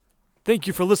Thank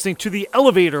you for listening to The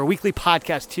Elevator, a weekly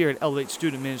podcast here at Elevate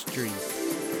Student Ministry.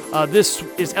 This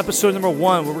is episode number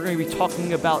 1, where we're going to be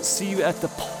talking about See You at the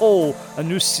Pole, a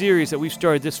new series that we've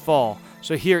started this fall.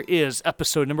 So here is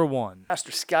episode number 1.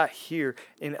 Pastor Scott here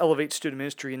in Elevate Student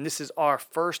Ministry, and this is our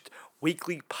first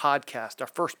weekly podcast, our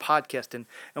first podcast. And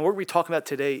what we're going to be talking about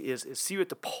today is See You at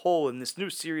the Pole in this new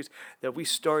series that we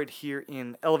started here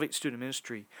in Elevate Student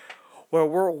Ministry,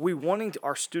 where we wanting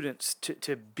our students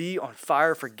to be on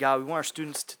fire for God. We want our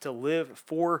students to live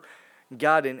for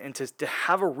God and to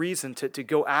have a reason to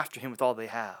go after Him with all they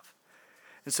have.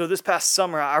 And so this past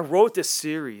summer, I wrote this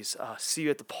series, See You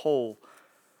at the Pole,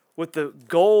 with the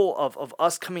goal of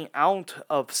us coming out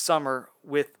of summer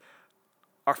with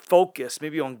our focus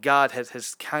maybe on God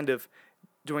has kind of,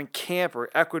 during camp or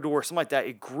Ecuador or something like that,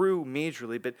 it grew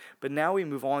majorly, but now we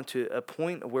move on to a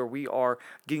point where we are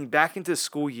getting back into the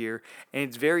school year, and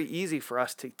it's very easy for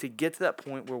us to get to that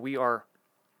point where we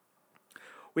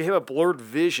have a blurred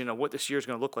vision of what this year is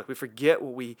going to look like. We forget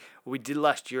what we did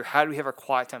last year, how do we have our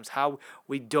quiet times, how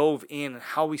we dove in, and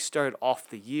how we started off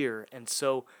the year, and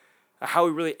so how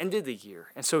we really ended the year.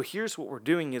 And so here's what we're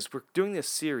doing is we're doing this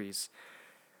series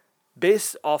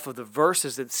based off of the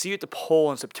verses that See You at the Pole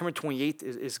on September 28th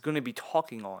is going to be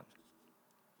talking on.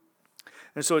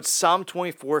 And so it's Psalm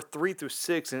 24, 3 through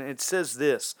 6, and it says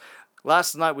this.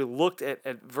 Last night we looked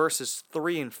at verses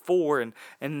 3 and 4,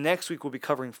 and next week we'll be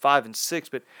covering 5 and 6,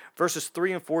 but verses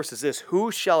 3 and 4 says this: Who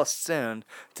shall ascend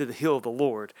to the hill of the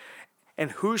Lord,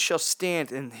 and who shall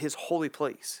stand in His holy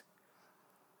place?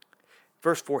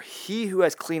 Verse 4, He who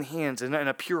has clean hands and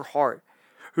a pure heart,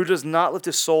 who does not lift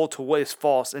his soul to what is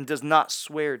false and does not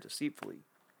swear deceitfully.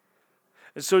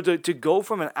 And so to go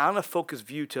from an out-of-focus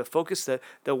view to a focus that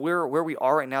we're where we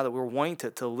are right now, that we're wanting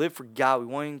to live for God, we're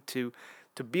wanting to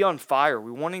be on fire,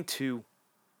 we're wanting to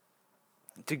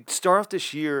start off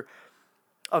this year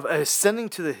of ascending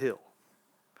to the hill,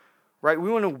 right? We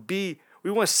want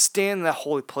to stand in that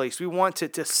holy place. We want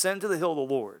to ascend to the hill of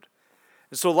the Lord.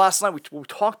 And so last night what we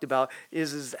talked about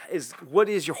is what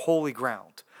is your holy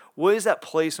ground? What is that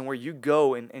place and where you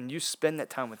go and you spend that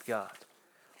time with God?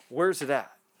 Where's it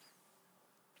at?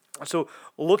 So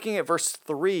looking at verse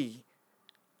 3,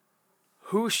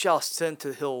 who shall ascend to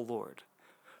the hill of the Lord?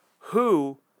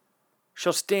 Who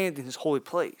shall stand in His holy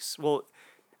place? Well,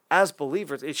 as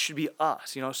believers, it should be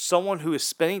us. Someone who is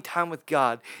spending time with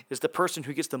God is the person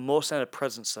who gets the most out of the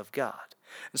presence of God.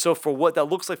 And so for what that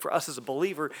looks like for us as a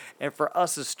believer and for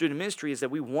us as student ministry is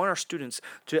that we want our students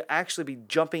to actually be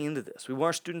jumping into this. We want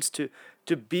our students to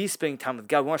be spending time with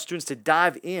God. We want our students to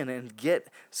dive in and get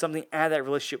something out of that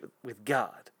relationship with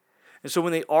God. And so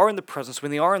when they are in the presence,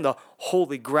 when they are in the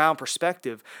holy ground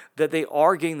perspective, that they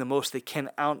are getting the most they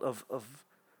can out of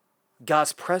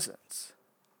God's presence.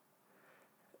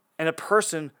 And a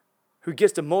person who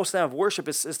gets the most out of worship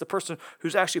is the person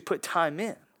who's actually put time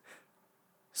in.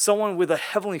 Someone with a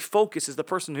heavenly focus is the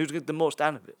person who's getting the most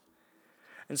out of it.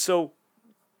 And so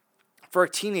for a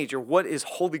teenager, what is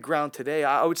holy ground today?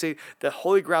 I would say that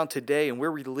holy ground today and where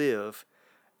we live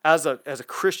as a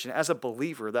Christian, as a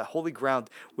believer, that holy ground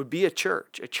would be a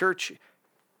church. A church,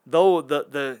 though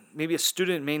the maybe a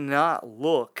student may not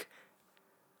look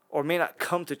or may not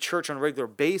come to church on a regular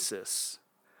basis,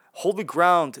 holy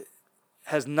ground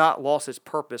has not lost its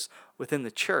purpose within the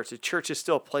church. The church is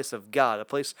still a place of God, a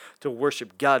place to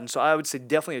worship God. And so I would say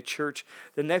definitely a church.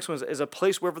 The next one is a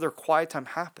place wherever their quiet time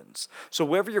happens. So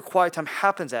wherever your quiet time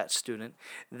happens at, student,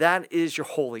 that is your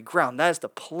holy ground. That is the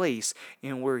place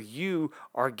in where you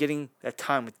are getting that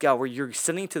time with God, where you're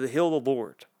ascending to the hill of the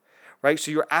Lord, right? So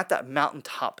you're at that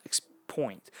mountaintop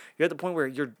point. You're at the point where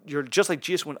you're just like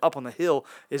Jesus went up on the hill,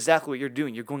 exactly what you're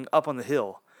doing. You're going up on the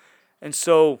hill. And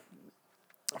so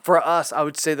for us, I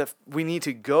would say that we need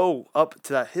to go up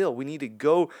to that hill. We need to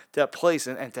go to that place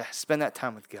and to spend that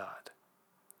time with God.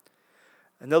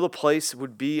 Another place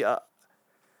would be a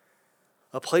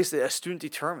place that a student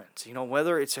determines.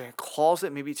 Whether it's in a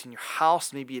closet, maybe it's in your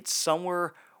house, maybe it's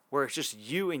somewhere where it's just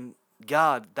you and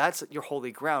God. That's your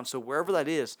holy ground. So wherever that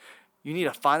is, you need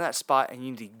to find that spot and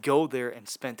you need to go there and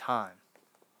spend time.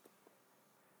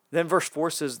 Then verse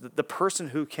 4 says that the person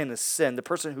who can ascend, the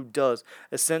person who does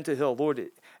ascend to the hill of the Lord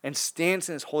and stands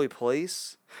in His holy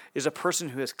place is a person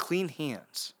who has clean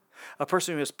hands, a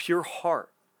person who has pure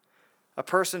heart, a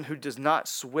person who does not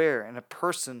swear, and a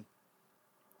person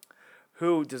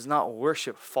who does not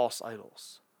worship false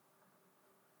idols.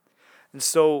 And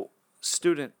so,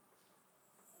 student,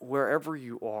 wherever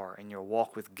you are in your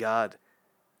walk with God,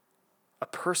 a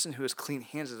person who has clean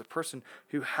hands is a person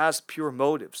who has pure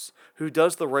motives, who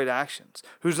does the right actions,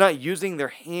 who's not using their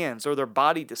hands or their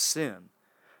body to sin.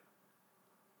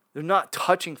 They're not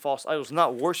touching false idols,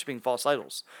 not worshiping false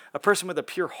idols. A person with a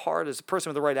pure heart is a person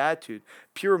with the right attitude,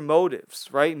 pure motives,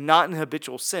 right? Not in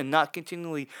habitual sin, not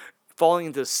continually falling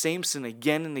into the same sin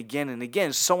again and again and again.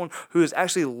 It's someone who has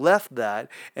actually left that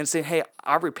and saying, hey,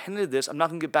 I've repented of this. I'm not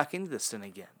going to get back into this sin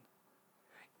again.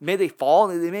 May they fall?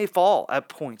 They may fall at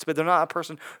points, but they're not a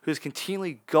person who is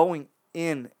continually going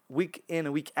in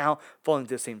and week out, falling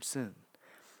into the same sin.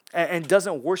 And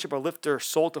doesn't worship or lift their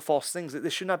soul to false things. They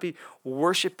should not be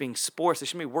worshiping sports. They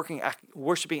should be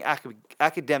worshiping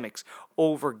academics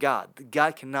over God.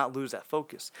 God cannot lose that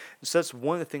focus. And so that's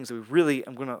one of the things that we're really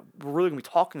going to be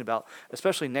talking about,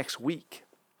 especially next week.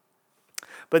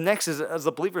 But next is, as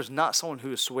a believer, is not someone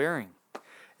who is swearing.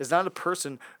 Is not a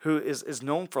person who is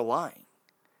known for lying.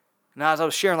 Now, as I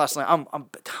was sharing last night,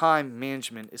 time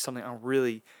management is something I'm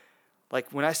really. Like,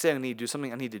 when I say I need to do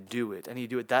something, I need to do it. I need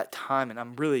to do it that time, and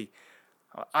I'm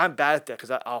bad at that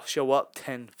because I'll show up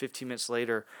 10, 15 minutes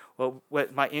later,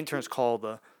 what my interns call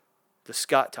the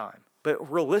Scott time.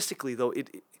 But realistically, though,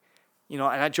 and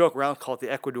I joke around, call it the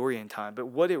Ecuadorian time, but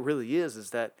what it really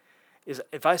is that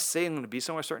if I say I'm going to be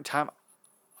somewhere at a certain time,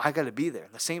 I got to be there.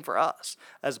 The same for us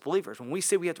as believers. When we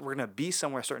say we're going to be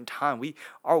somewhere at a certain time, we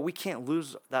can't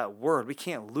lose that word. We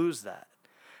can't lose that.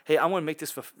 Hey, I want to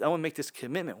make this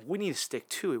commitment. We need to stick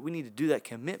to it. We need to do that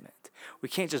commitment. We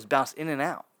can't just bounce in and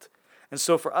out. And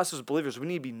so for us as believers, we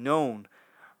need to be known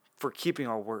for keeping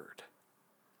our word.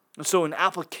 And so an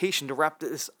application to wrap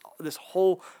this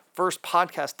whole first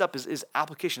podcast up is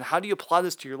application. How do you apply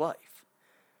this to your life?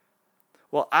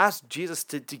 Well, ask Jesus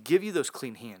to give you those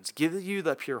clean hands, give you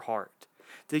that pure heart,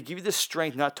 to give you the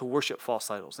strength not to worship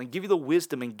false idols, and give you the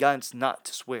wisdom and guidance not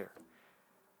to swear.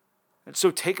 And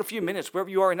so take a few minutes, wherever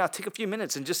you are right now, take a few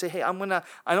minutes and just say, hey, I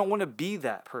don't want to be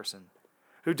that person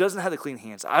who doesn't have the clean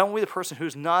hands. I don't want to be the person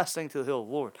who's not ascending to the hill of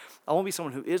the Lord. I want to be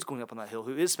someone who is going up on that hill,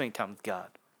 who is spending time with God.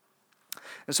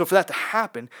 And so for that to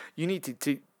happen, you need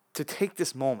to take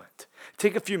this moment.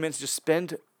 Take a few minutes, just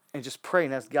spend and just pray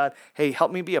and ask God, hey,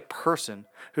 help me be a person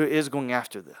who is going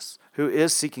after this, who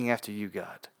is seeking after you,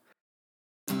 God.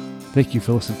 Thank you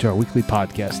for listening to our weekly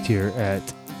podcast here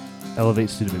at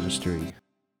Elevate Student Ministry.